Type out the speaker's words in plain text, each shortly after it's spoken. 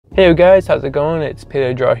Hey guys, how's it going? It's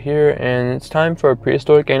Paleodraw here, and it's time for a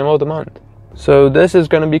Prehistoric Animal of the Month. So this is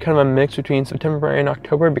going to be kind of a mix between September and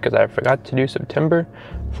October because I forgot to do September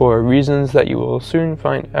for reasons that you will soon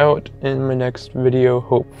find out in my next video,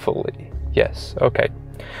 hopefully. Yes, okay.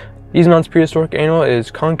 This month's Prehistoric Animal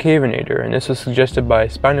is Concavenator, and this was suggested by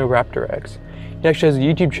Spinoraptorex. He actually has a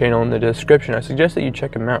YouTube channel in the description. I suggest that you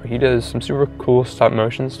check him out. He does some super cool stop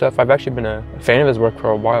motion stuff. I've actually been a fan of his work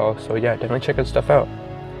for a while, so yeah, definitely check his stuff out.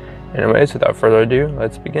 Anyways, without further ado,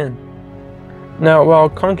 let's begin. Now, while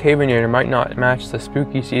Concavenator might not match the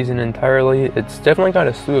spooky season entirely, it's definitely got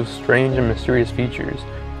a slew of strange and mysterious features.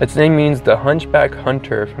 Its name means the Hunchback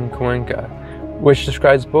Hunter from Cuenca, which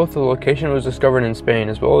describes both the location it was discovered in Spain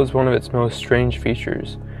as well as one of its most strange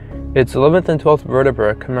features. Its 11th and 12th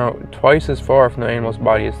vertebrae come out twice as far from the animal's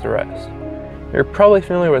body as the rest. You're probably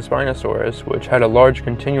familiar with Spinosaurus, which had a large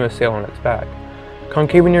continuous sail on its back.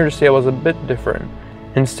 Concavenator's sail was a bit different.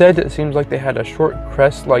 Instead, it seems like they had a short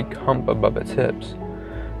crest-like hump above its hips.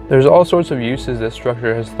 There's all sorts of uses this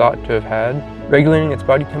structure has thought to have had. Regulating its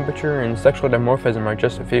body temperature and sexual dimorphism are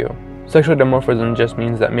just a few. Sexual dimorphism just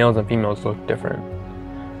means that males and females look different.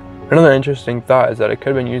 Another interesting thought is that it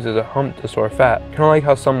could have been used as a hump to store fat, kind of like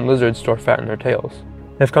how some lizards store fat in their tails.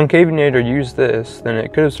 If Concavenator used this, then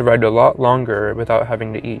it could have survived a lot longer without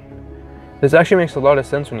having to eat. This actually makes a lot of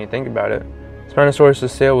sense when you think about it. Spinosaurus'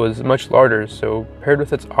 sail was much larger, so paired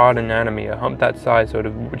with its odd anatomy, a hump that size would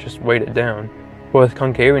have just weighed it down. But with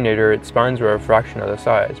Concavenator, its spines were a fraction of the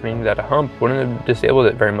size, meaning that a hump wouldn't have disabled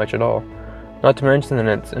it very much at all. Not to mention that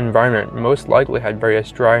its environment most likely had various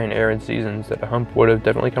dry and arid seasons that a hump would have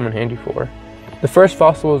definitely come in handy for. The first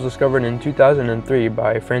fossil was discovered in 2003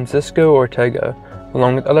 by Francisco Ortega,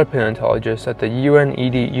 along with other paleontologists at the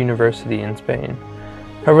UNED University in Spain.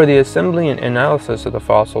 However, the assembly and analysis of the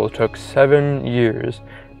fossil took 7 years,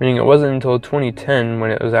 meaning it wasn't until 2010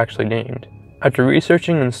 when it was actually named. After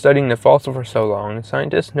researching and studying the fossil for so long,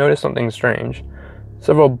 scientists noticed something strange.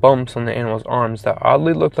 Several bumps on the animal's arms that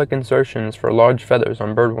oddly looked like insertions for large feathers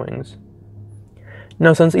on bird wings.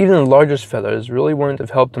 Now, since even the largest feathers really wouldn't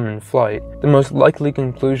have helped them in flight, the most likely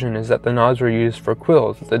conclusion is that the knobs were used for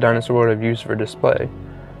quills that the dinosaur would have used for display.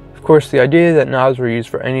 Of course, the idea that knobs were used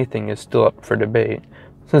for anything is still up for debate,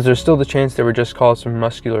 since there's still the chance they were just caused from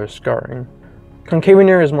muscular scarring.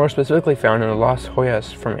 Concavenator is more specifically found in the Las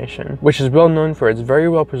Hoyas Formation, which is well known for its very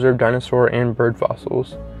well preserved dinosaur and bird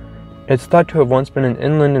fossils. It's thought to have once been an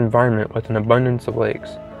inland environment with an abundance of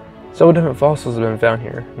lakes. Several different fossils have been found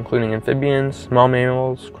here, including amphibians, small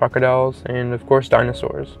mammals, crocodiles, and of course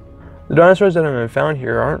dinosaurs. The dinosaurs that have been found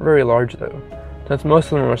here aren't very large though, since most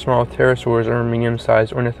of them are small pterosaurs or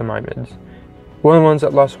medium-sized ornithomimids. One of the ones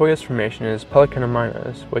at Las Hoyas Formation is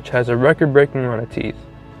Peleonomimus, which has a record-breaking amount of teeth.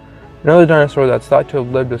 Another dinosaur that's thought to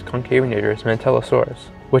have lived with Concavenator is Mantellosaurus,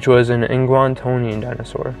 which was an iguanodontian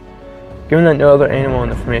dinosaur. Given that no other animal in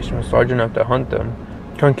the formation was large enough to hunt them,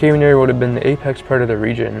 Concavenator would have been the apex predator of the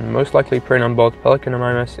region, and most likely preyed on both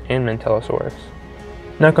Peleonomimus and Mantellosaurus.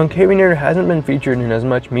 Now, Concavenator hasn't been featured in as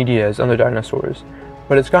much media as other dinosaurs,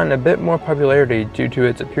 but it's gotten a bit more popularity due to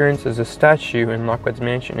its appearance as a statue in Lockwood's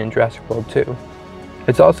Mansion in Jurassic World 2.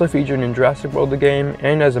 It's also featured in Jurassic World the game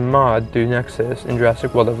and as a mod through Nexus in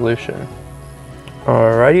Jurassic World Evolution.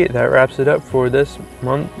 Alrighty, that wraps it up for this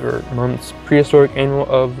month's Prehistoric Animal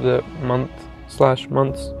of the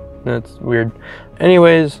Month/months. That's weird.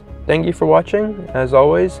 Anyways, thank you for watching, as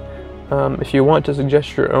always. If you want to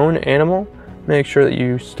suggest your own animal, make sure that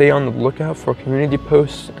you stay on the lookout for community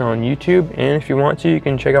posts on YouTube, and if you want to, you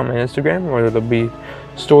can check out my Instagram, where there'll be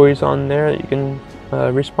stories on there that you can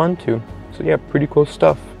respond to. So yeah, pretty cool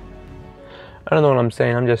stuff. I don't know what I'm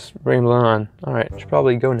saying, I'm just rambling on. Alright, I should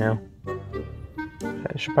probably go now.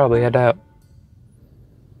 I should probably head out.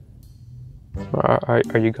 Are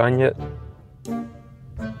you gone yet?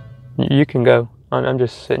 You can go. I'm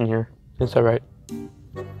just sitting here. It's alright.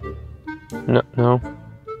 No.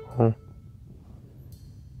 Oh.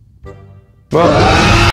 Well.